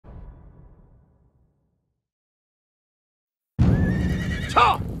撤！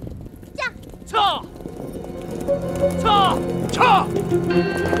驾！撤！撤！撤！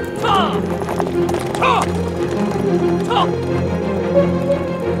撤！撤！撤！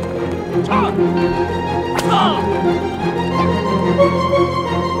撤！撤！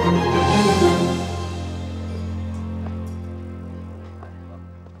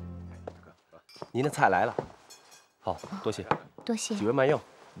您的菜来了，好，多谢，多谢。几位慢用。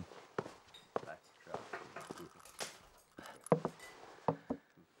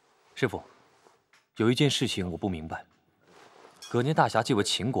师傅，有一件事情我不明白。葛年大侠既为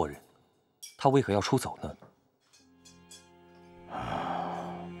秦国人，他为何要出走呢？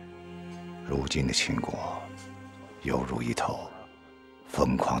如今的秦国，犹如一头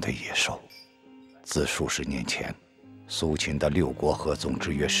疯狂的野兽。自数十年前，苏秦的6国合纵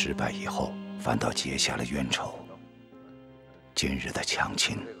之约失败以后，反倒结下了冤仇。今日的强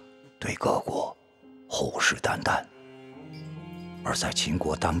秦，对各国虎视眈眈。而在秦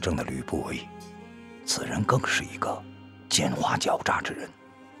国当政的吕不韦，此人更是一个奸猾狡诈之人。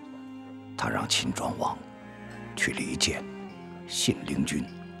他让秦庄王去离间信陵君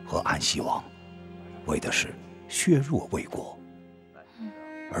和安西王，为的是削弱魏国。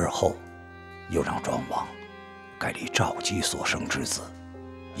而后又让庄王改立赵姬所生之子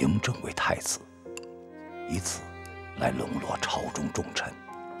嬴政为太子，以此来笼络朝中重臣，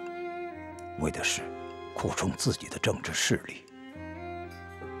为的是扩充自己的政治势力。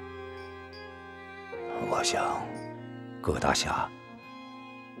我想，葛大侠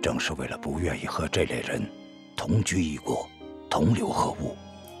正是为了不愿意和这类人同居一国、同流合污，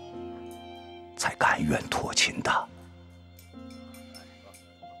才甘愿托秦的。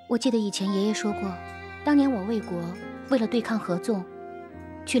我记得以前爷爷说过，当年我魏国为了对抗合纵，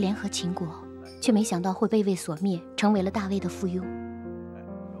去联合秦国，却没想到会被魏所灭，成为了大魏的附庸。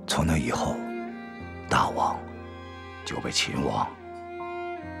从那以后，大王就被秦王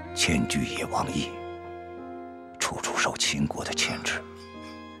迁居野王邑，处处受秦国的牵制。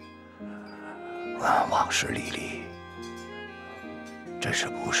往事历历，真是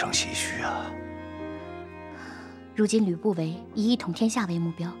不胜唏嘘啊！如今吕不韦以一统天下为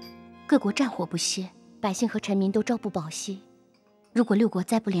目标，各国战火不歇，百姓和臣民都朝不保夕。如果6国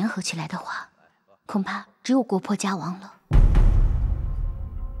再不联合起来的话，恐怕只有国破家亡了。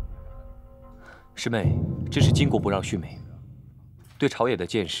师妹，真是巾帼不让须眉，对朝野的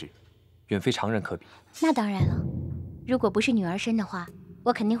见识远非常人可比。那当然了，如果不是女儿身的话，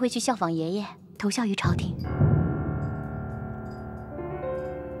我肯定会去效仿爷爷，投效于朝廷。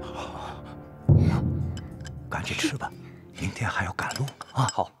赶紧吃吧，明天还要赶路啊！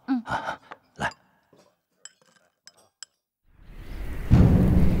好，来。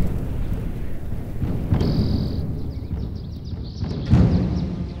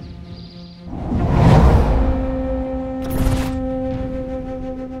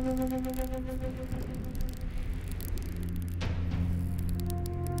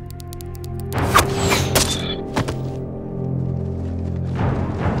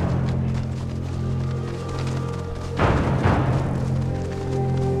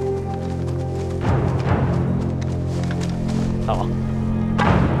大王，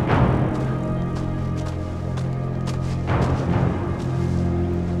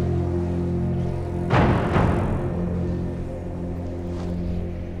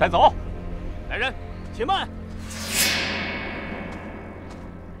带走！来人，且慢！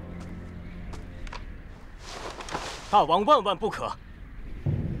大王万万不可！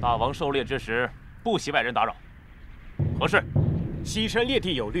大王狩猎之时，不喜外人打扰。何事？西山猎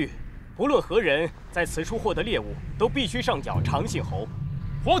地有律，不论何人在此处获得猎物，都必须上缴长信侯。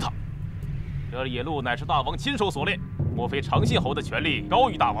荒唐！这野鹿乃是大王亲手所猎，莫非长信侯的权力高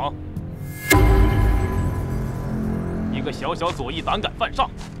于大王？一个小小左翼胆敢犯上，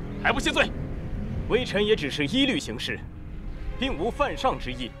还不谢罪？微臣也只是依律行事，并无犯上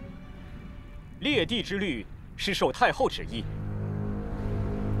之意。猎地之律是受太后旨意，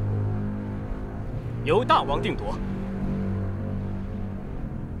由大王定夺。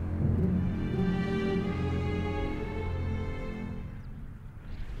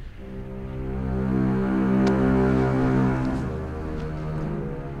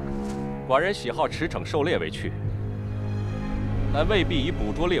寡人喜好驰骋狩猎为趣，但未必以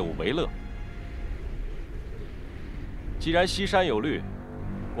捕捉猎物为乐。既然西山有律，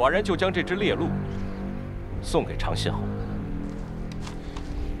寡人就将这只猎鹿送给长信侯。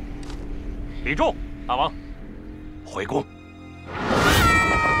李仲，大王，回宫。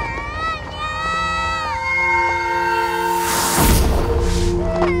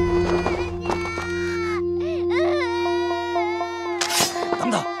等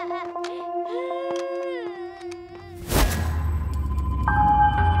等。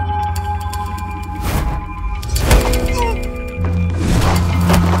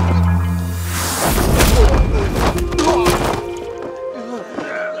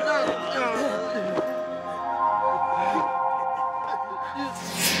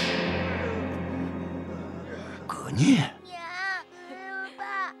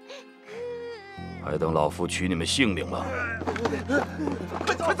夫取你们性命了！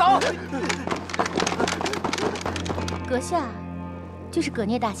快走！阁下就是葛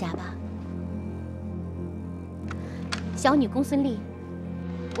聂大侠吧？小女公孙丽，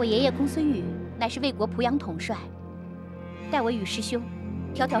我爷爷公孙羽乃是魏国濮阳统帅，待我与师兄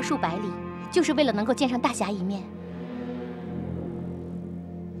迢迢数百里，就是为了能够见上大侠一面。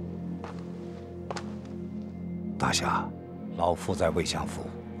大侠，老夫在魏相府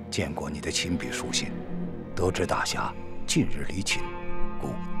见过你的亲笔书信，得知大侠近日离秦，故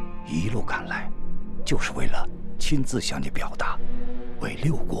一路赶来，就是为了亲自向你表达为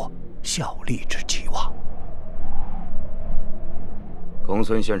六国效力之期望。公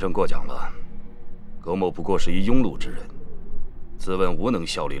孙先生过奖了，葛某不过是一庸碌之人，自问无能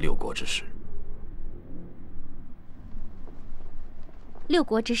效力六国之事。六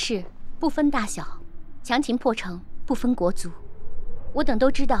国之事不分大小，强秦破城不分国族。我等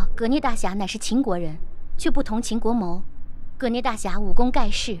都知道葛聂大侠乃是秦国人，却不同秦国谋。葛聂大侠武功盖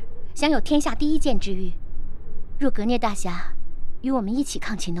世，享有天下第一剑之誉。若葛聂大侠与我们一起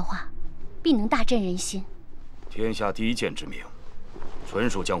抗秦的话，必能大振人心。天下第一剑之名，纯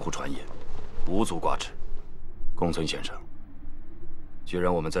属江湖传言，无足挂齿。公孙先生，既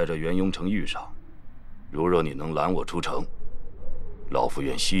然我们在这元雍城遇上，如若你能拦我出城，老夫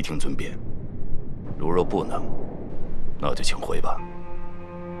愿悉听尊便；如若不能，那就请回吧。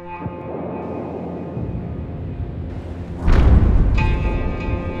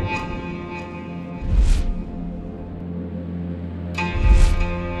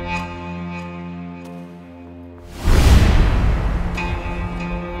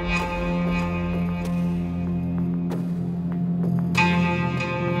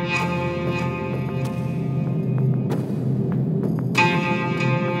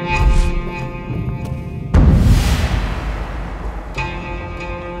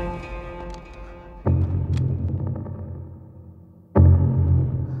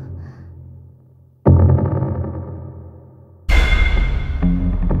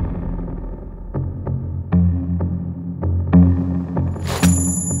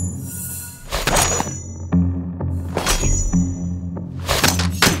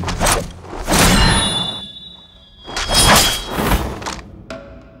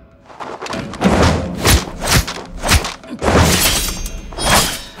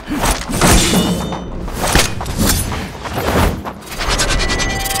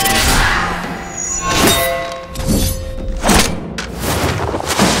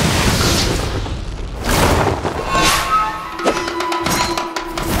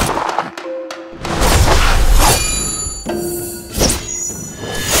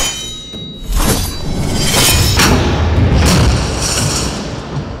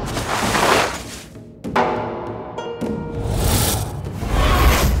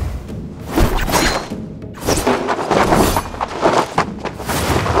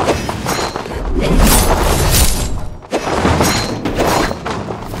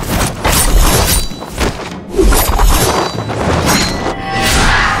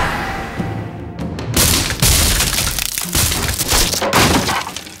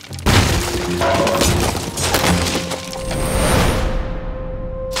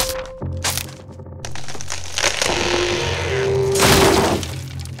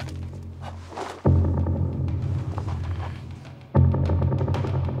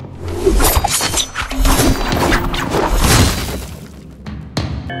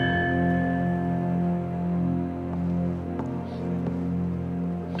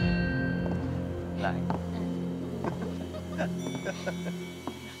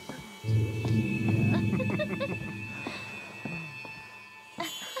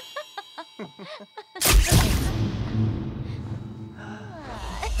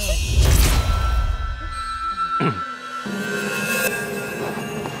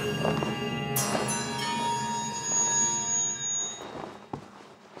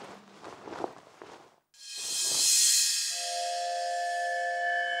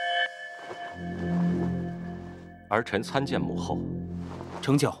儿臣参见母后。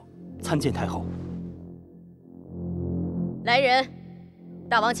承教，参见太后。来人，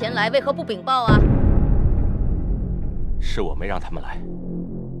大王前来，为何不禀报啊？是我没让他们来。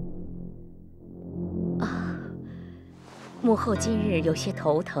啊，母后今日有些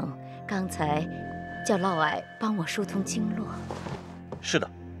头疼，刚才叫嫪毐帮我疏通经络。是的，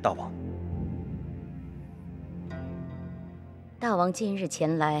大王。大王今日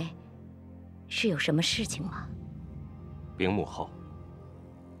前来，是有什么事情吗？禀母后，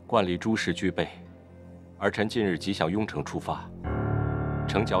冠礼诸事俱备，儿臣近日即向雍城出发，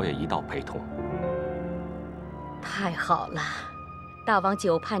程角也一道陪同。太好了，大王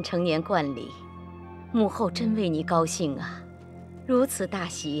久盼成年冠礼，母后真为你高兴啊！如此大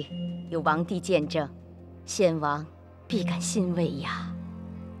喜，有王帝见证，先王必感欣慰呀。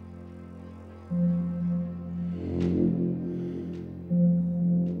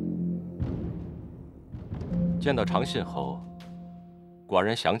见到长信后，寡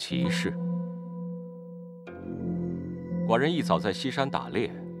人想起一事。寡人一早在西山打猎，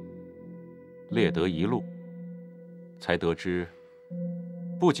猎得一鹿，才得知，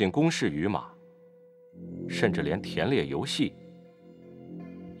不仅公事于马，甚至连田猎游戏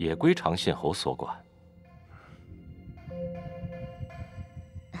也归长信侯所管。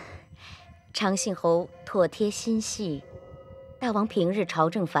长信侯妥帖心细，大王平日朝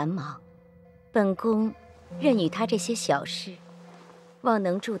政繁忙，本宫任与他这些小事，望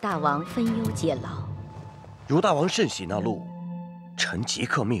能助大王分忧解劳。如大王甚喜那鹿，臣即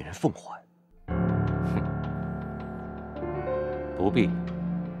刻命人奉还。不必，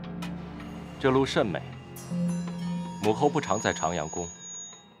这鹿甚美。母后不常在长阳宫，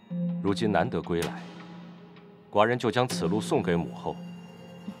如今难得归来，寡人就将此鹿送给母后，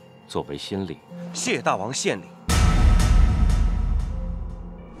作为心礼。谢大王献礼。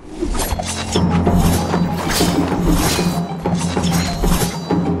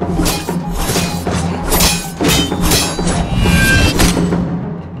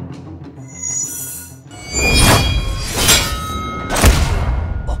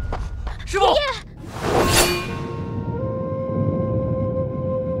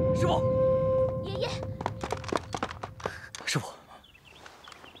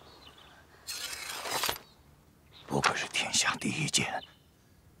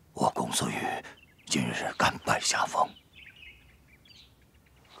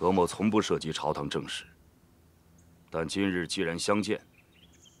葛某从不涉及朝堂政事，但今日既然相见，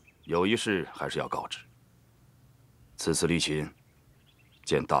有一事还是要告知。此次离秦，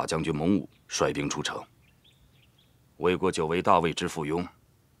见大将军蒙武率兵出城，魏国久为大魏之附庸，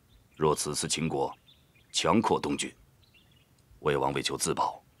若此次秦国强扩东郡，魏王为求自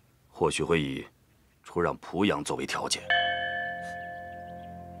保，或许会以出让濮阳作为条件。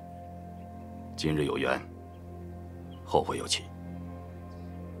今日有缘，后会有期。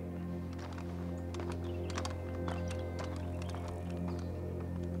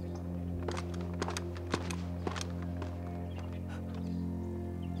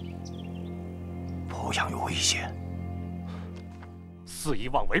濮阳有危险，肆意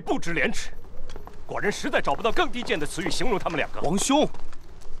妄为，不知廉耻。寡人实在找不到更低贱的词语形容他们两个。王兄，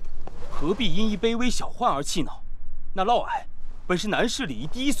何必因一卑微小患而气恼？那嫪毐本是南市礼仪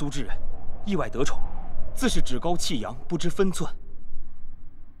低俗之人，意外得宠，自是趾高气扬，不知分寸。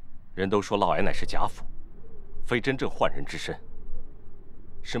人都说嫪毐乃是假府，非真正宦人之身，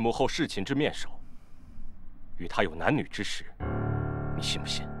是母后侍寝之面首，与他有男女之实，你信不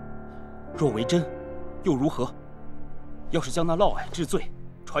信？若为真，又如何？要是将那嫪毐治罪，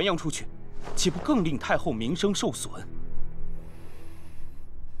传扬出去，岂不更令太后名声受损？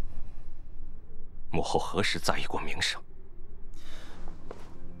母后何时在意过名声？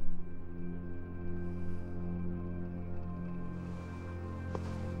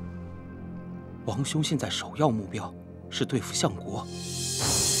王兄现在首要目标是对付相国，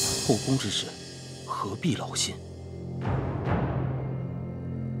后宫之事何必劳心？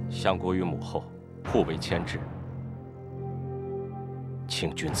相国与母后互为牵制，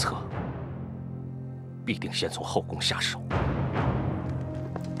清君侧必定先从后宫下手。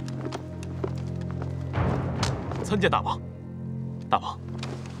参见大王。大王，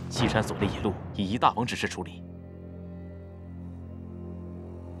西山所猎野鹿已依大王指示处理。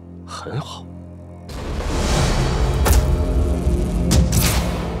很好。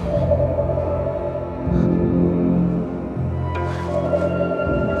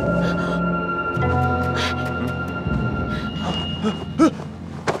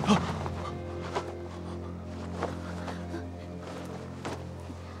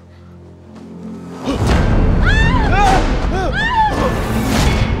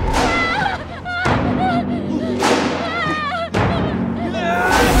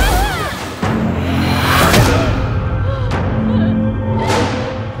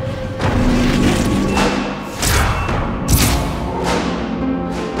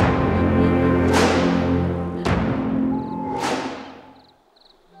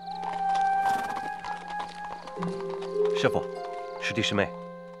师父，师弟师妹，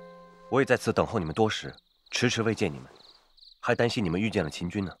我也在此等候你们多时，迟迟未见你们，还担心你们遇见了秦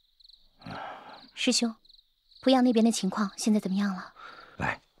军呢。师兄，濮阳那边的情况现在怎么样了？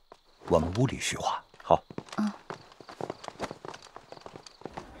来，我们屋里叙话。好。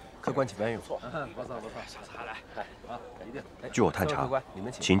可客官请慢用。不错，下次还来。一定。据我探查，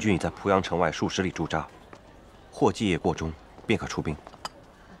秦军已在濮阳城外数十里驻扎，或继夜过中，便可出兵。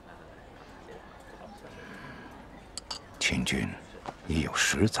秦军已有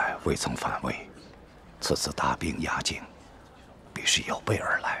10载未曾反魏，此次大兵压境，必是有备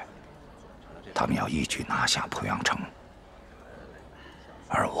而来。他们要一举拿下濮阳城，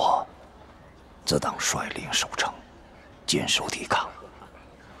而我自当率领守城，坚守抵抗。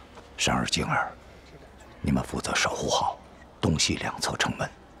山儿、静儿，你们负责守护好东西2侧城门，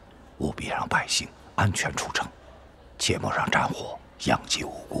务必让百姓安全出城，切莫让战火殃及无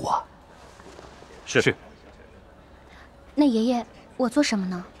辜啊！是。那爷爷，我做什么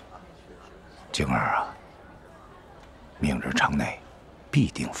呢？静儿啊，明日城内必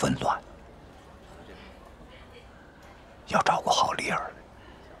定纷乱，要照顾好丽儿。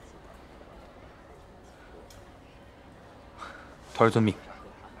徒儿遵命。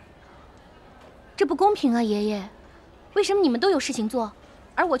这不公平啊，爷爷！为什么你们都有事情做，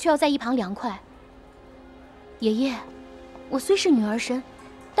而我却要在一旁凉快？爷爷，我虽是女儿身，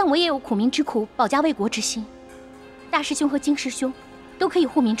但我也有苦民之苦、保家卫国之心。大师兄和金师兄都可以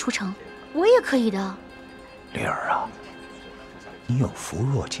护民出城，我也可以的。丽儿啊，你有扶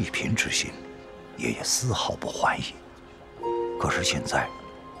弱济贫之心，爷爷丝毫不怀疑。可是现在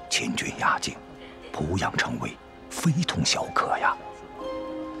秦军压境，濮阳城危，非同小可呀。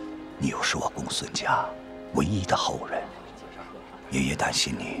你又是我公孙家唯一的后人，爷爷担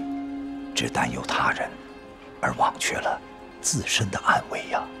心你只担忧他人，而忘却了自身的安危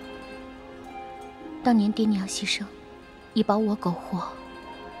呀。当年爹娘牺牲，以保我苟活，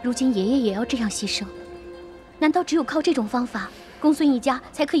如今爷爷也要这样牺牲，难道只有靠这种方法，公孙一家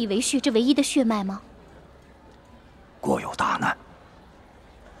才可以维续这唯一的血脉吗？国有大难，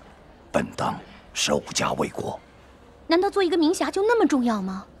本当守家卫国。难道做一个名侠就那么重要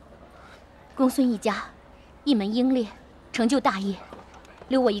吗？公孙一家一门英烈，成就大业，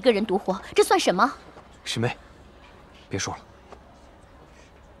留我一个人独活，这算什么？师妹，别说了。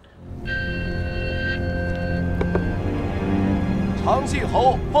长信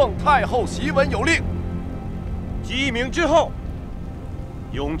侯奉太后檄文有令，鸡鸣之后，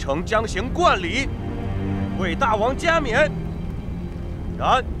雍城将行冠礼，为大王加冕。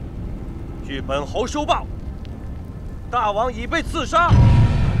然，据本侯收报，大王已被刺杀。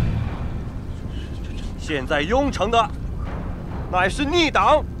现在雍城的，乃是逆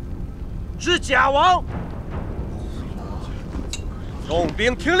党之假王。众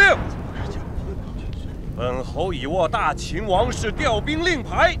兵听令。本侯已握大秦王室调兵令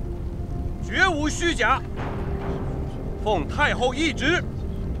牌，绝无虚假。奉太后懿旨，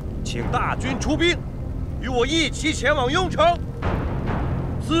请大军出兵，与我一起前往雍城，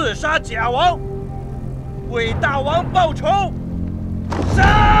刺杀假王，为大王报仇。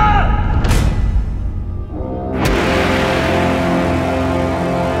杀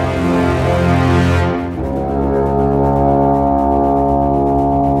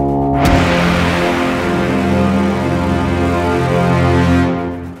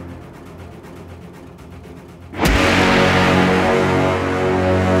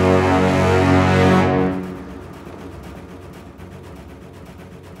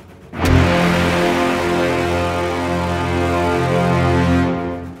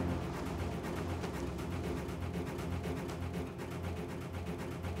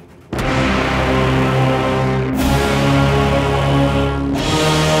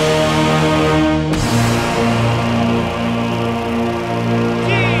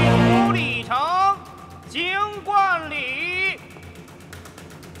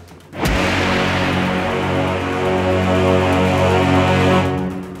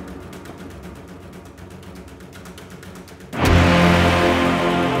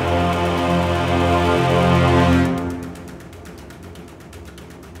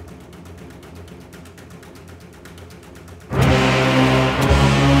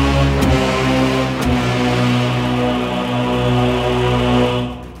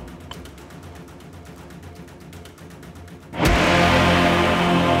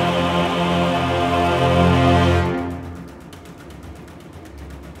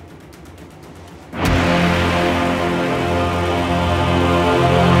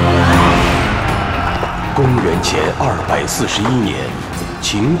！241年，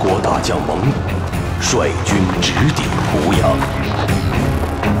秦国大将蒙古率军直抵濮阳。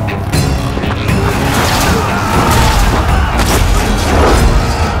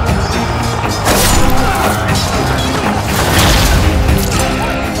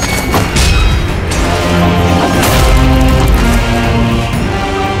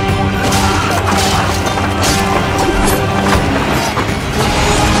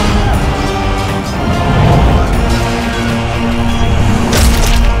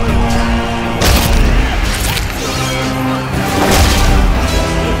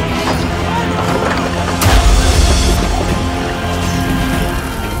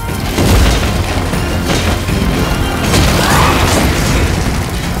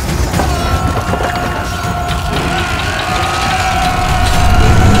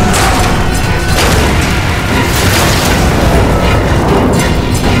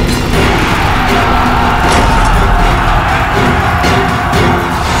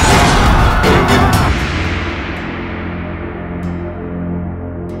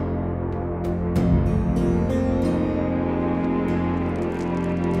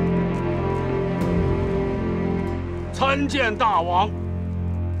参见大王。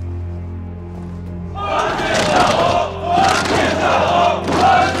参见大王！参见大王！参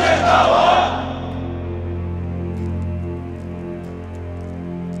见大王！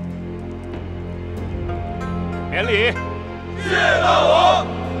免礼。谢大王。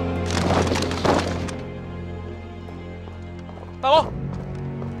大王，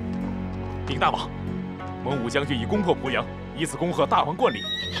禀大王，蒙武将军已攻破濮阳，以此恭贺大王冠礼。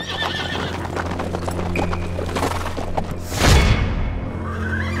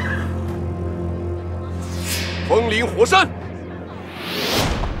风林火山。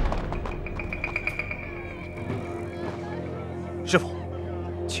师傅，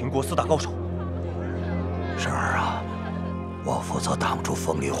秦国4大高手。是儿啊，我负责挡住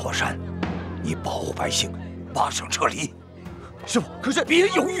风林火山，你保护百姓，马上撤离。师傅，可是别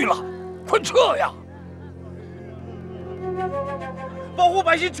犹豫了，快撤呀！保护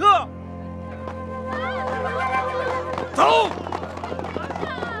百姓，撤！走！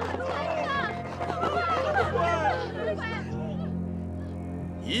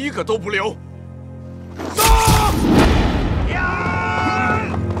一个都不留！杀！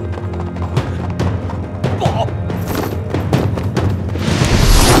不好！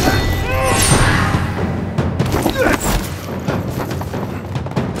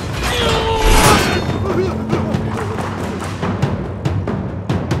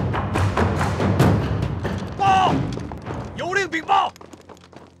报！有令禀报！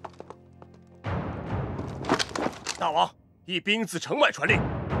大王，一兵自城外传令。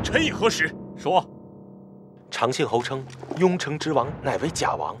臣以何使？说。长信侯称雍城之王乃为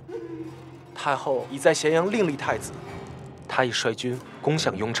假王，太后已在咸阳另立太子，他已率军攻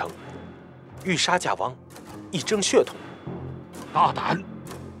向雍城，欲杀假王，以正血统。大胆！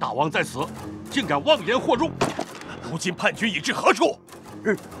大王在此，竟敢妄言惑众！如今叛军已至何处？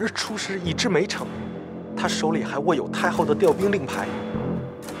日出师已至梅城，他手里还握有太后的调兵令牌。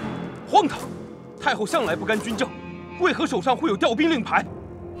荒唐！太后向来不干军政，为何手上会有调兵令牌？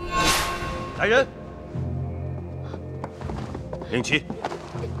来人，令旗，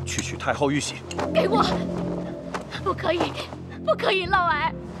去取太后玉玺。给我！不可以，不可以，嫪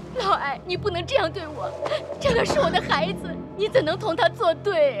毐，嫪毐，你不能这样对我。这个是我的孩子，你怎能同他作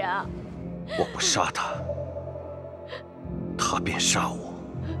对呀？我不杀他，他便杀我。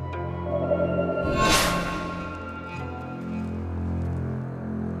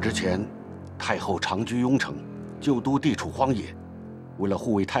之前，太后长居雍城，就都地处荒野，为了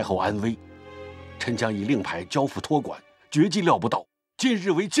护卫太后安危。臣将以令牌交付托管，绝技料不到，今日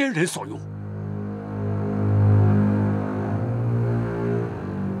为奸人所用。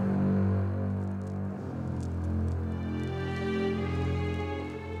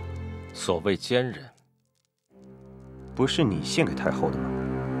所谓奸人，不是你献给太后的吗？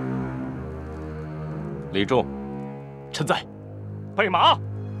李仲，臣在。备马。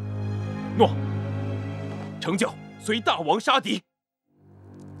诺。成教随大王杀敌。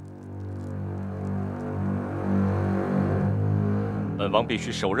本王必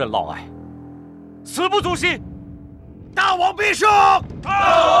须手刃嫪毐，死不足惜。大王必胜！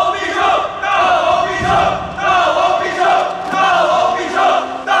大王必胜！大王必胜！大王必胜！大王必胜！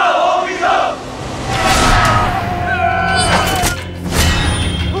大王必胜！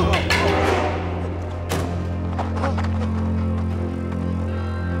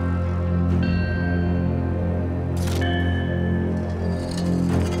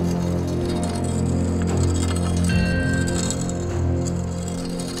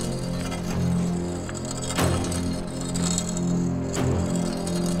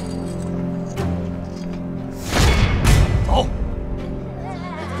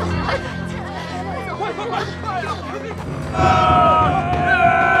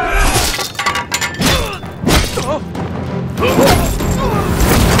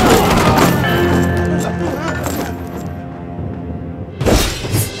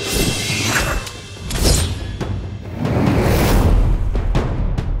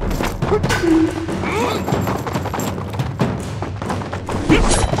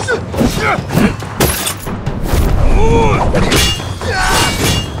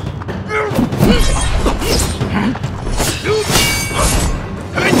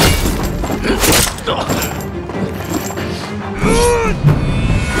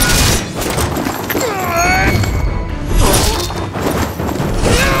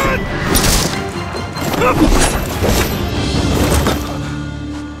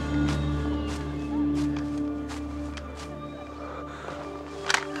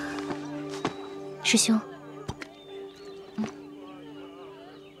师兄，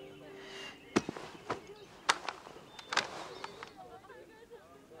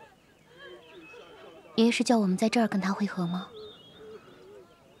爷爷是叫我们在这儿跟他会合吗？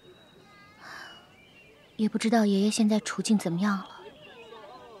也不知道爷爷现在处境怎么样了，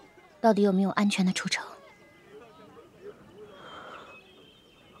到底有没有安全的出城？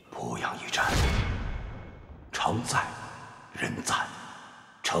濮阳一战，城在，人在，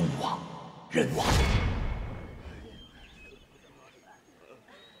城亡，人亡。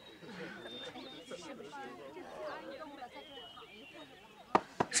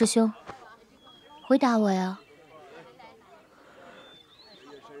师兄，回答我呀！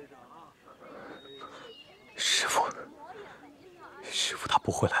师父他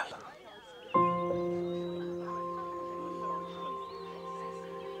不会来了。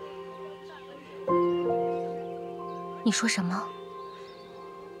你说什么？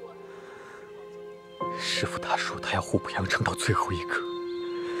师父他说他要护濮阳城到最后一刻，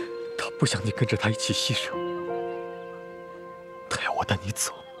他不想你跟着他一起牺牲，他要我带你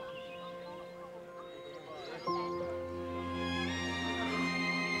走。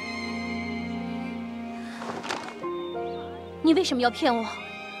你为什么要骗我？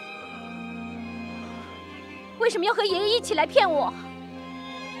为什么要和爷爷一起来骗我？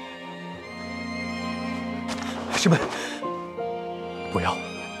师妹，不要！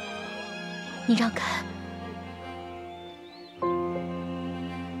你让开！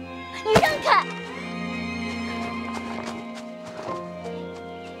你让开！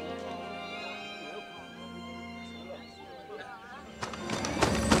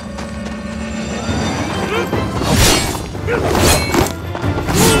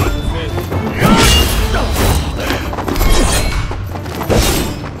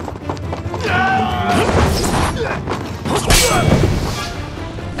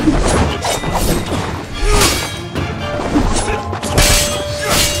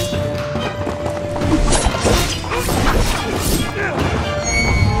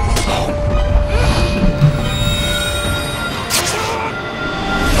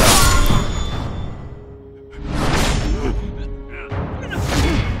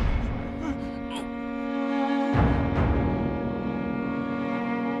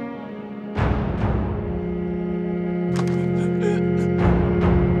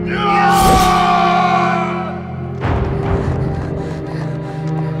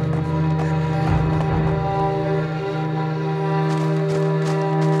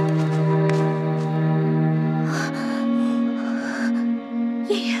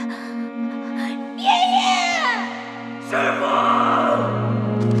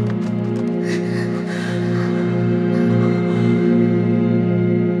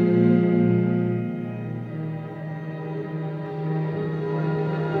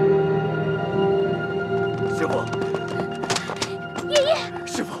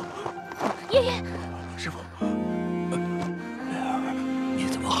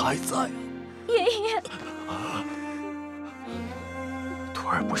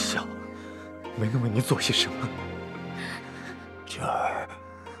做些什么？娟儿，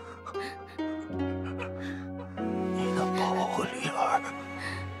你能保护丽儿，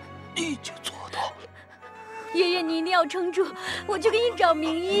你就做到了。爷爷，你一定要撑住，我去给你找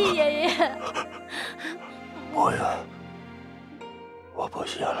名医。爷爷，不用，我不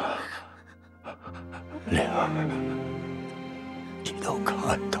行了。丽儿，你都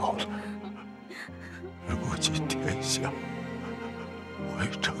看到了，如今天下为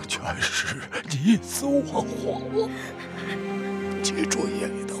政权势，你死我活。记住爷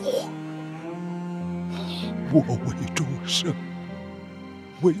爷的话，我为众生，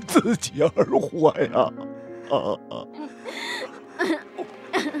为自己而活呀！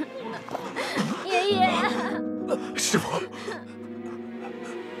爷爷，师父，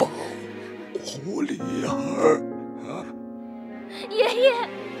保护丽儿。爷爷。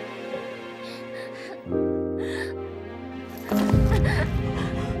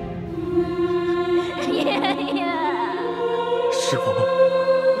师父，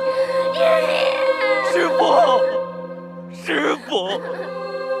爷爷，师父，师父，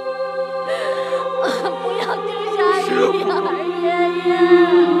不要丢下丽儿，爷爷。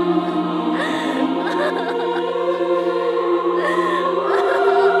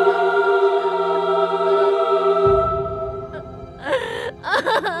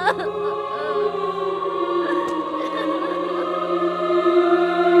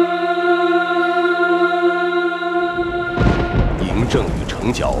嬴政与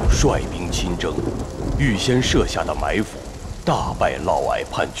程角率兵亲征，预先设下的埋伏，大败嫪毐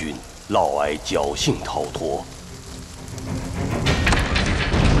叛军，嫪毐侥幸逃脱。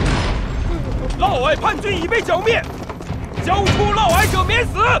嫪毐叛军已被剿灭，交出嫪毐者免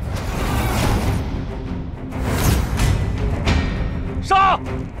死。杀！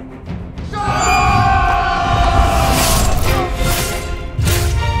杀！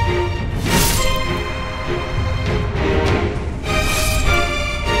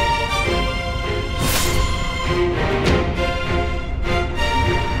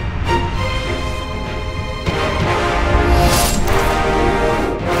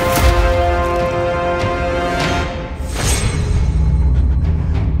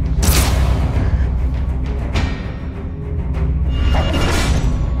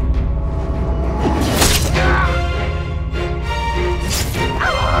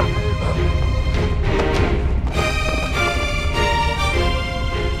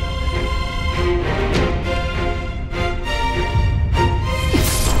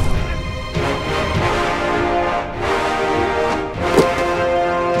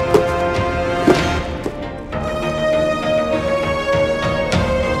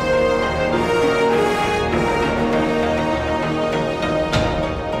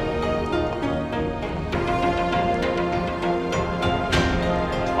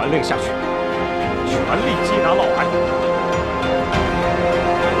令下去，全力缉拿嫪毐。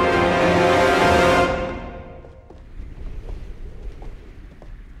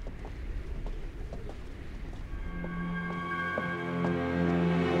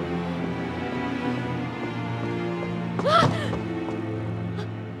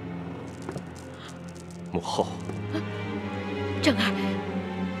母后，正儿，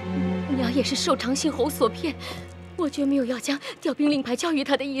娘也是受长信侯所骗，我绝没有要将调兵令牌交于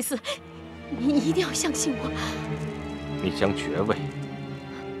他的意思，你一定要相信我。你将爵位、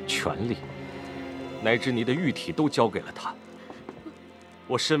权力，乃至你的玉体都交给了他。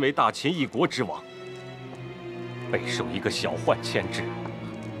我身为大秦一国之王，备受一个小宦牵制，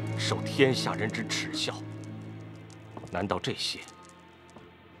受天下人之耻笑。难道这些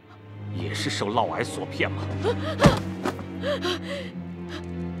也是受嫪毐所骗吗？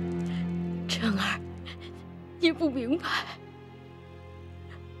成儿，你不明白，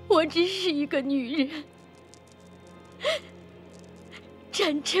我只是一个女人，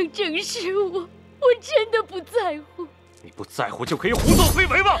战争正是我真的不在乎。你不在乎就可以胡作非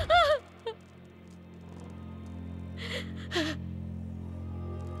为吗？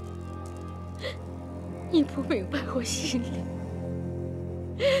你不明白我心里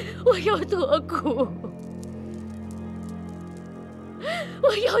我有多苦，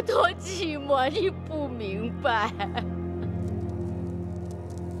我有多寂寞，你不明白。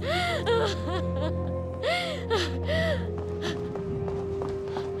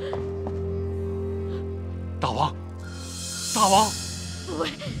大王，大王！不为，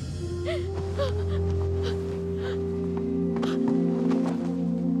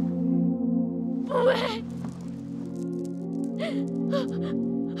不为。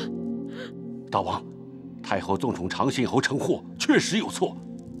大王，太后纵宠长信侯成祸，确实有错，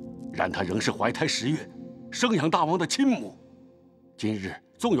然她仍是怀胎10月，生养大王的亲母。今日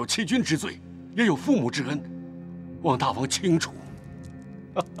纵有欺君之罪，也有父母之恩，望大王清楚。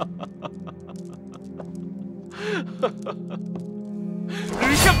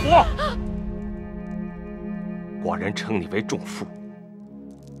吕相国，寡人称你为重父，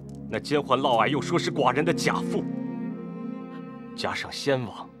那奸宦嫪毐又说是寡人的假父，加上先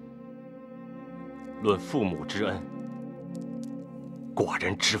王，论父母之恩，寡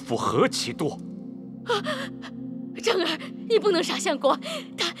人之福何其多！正儿，你不能杀相国，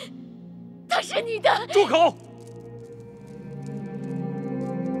他是你的。住口！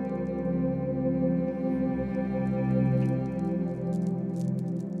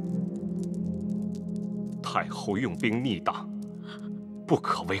太后用兵逆党，不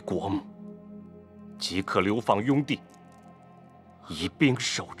可为国母，即刻流放雍地，以兵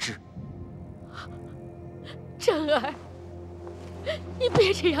守之。正儿，你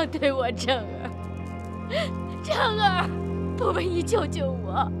别这样对我，正儿。正儿，不为你救救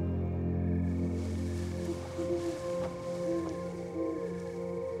我。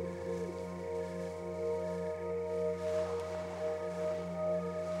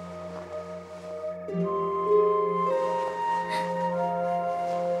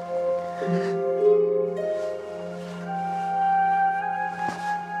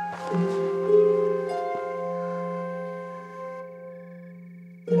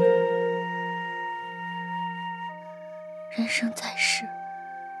人生在世，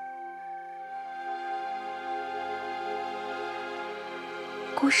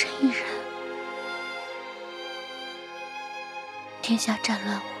孤身一人，天下战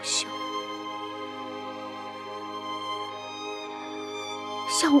乱无休。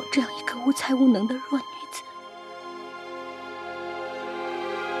像我这样一个无才无能的弱女子，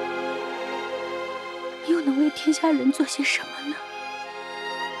又能为天下人做些什么呢？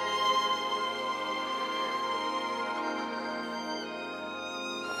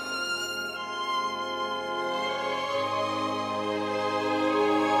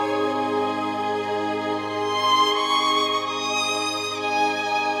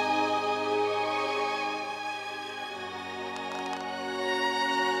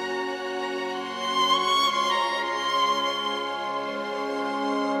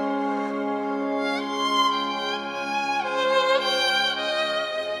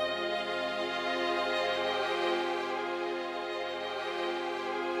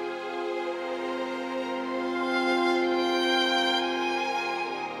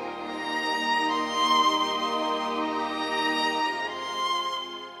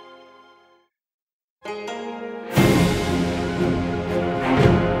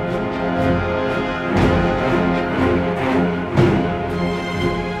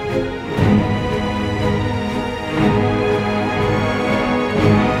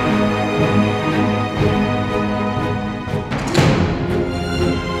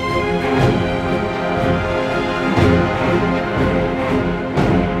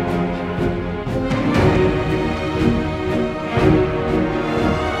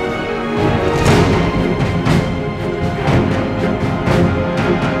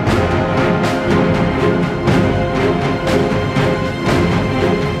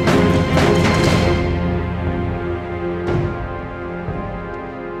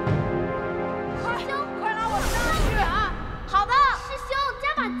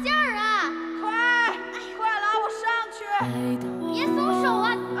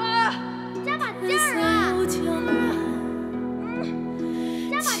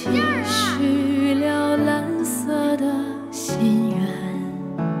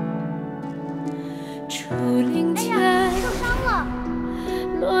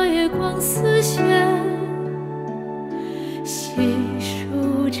昨夜光似线，细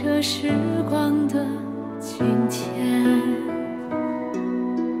数着时光的今天，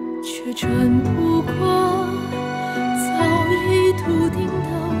却转不过早已笃定的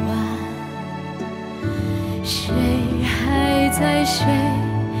晚。谁还在谁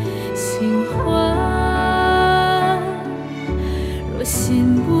心欢？若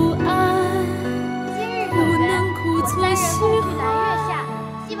心不安，又能故作喜欢。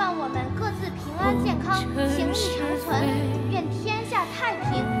希望我们各自平安健康，情义长存，愿天下太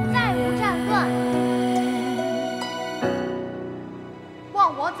平，再无战乱。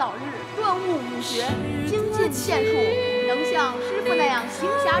望我早日顿悟武学，精进剑术，能像师傅那样行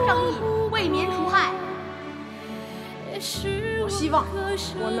侠仗义，为民除害。我希望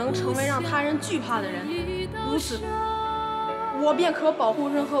我能成为让他人惧怕的人，如此，我便可保护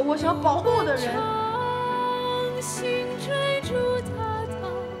任何我想保护的人。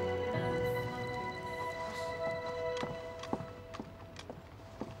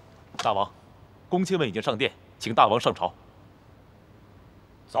大王，公卿们已经上殿，请大王上朝。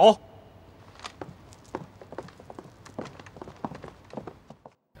走。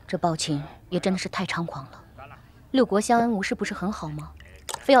这暴秦也真的是太猖狂了。六国相安无事不是很好吗？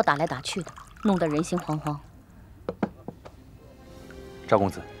非要打来打去的，弄得人心惶惶。赵公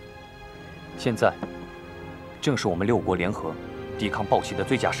子，现在正是我们六国联合抵抗暴秦的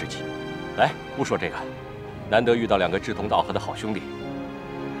最佳时机。来，不说这个，难得遇到两个志同道合的好兄弟。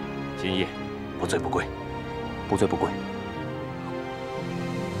今夜不醉不归，不醉不归。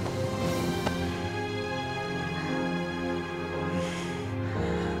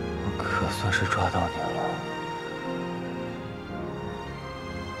我可算是抓到你了。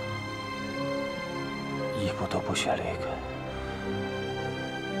一步都不许离开，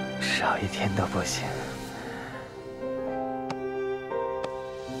少一天都不行。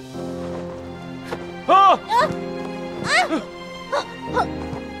啊！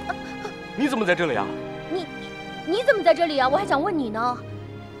你怎么在这里啊？你怎么在这里啊？我还想问你呢。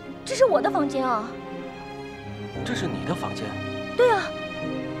这是我的房间啊。这是你的房间？对啊。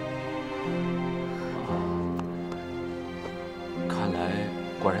看来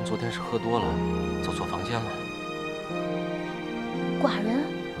寡人昨天是喝多了，走错房间了。寡人？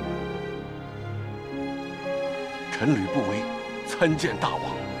臣吕不韦参见大王。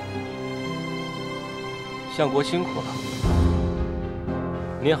相国辛苦了，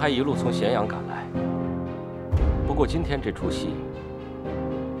您还一路从咸阳赶来。不过今天这出戏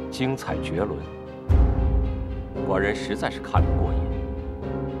精彩绝伦，寡人实在是看得过瘾。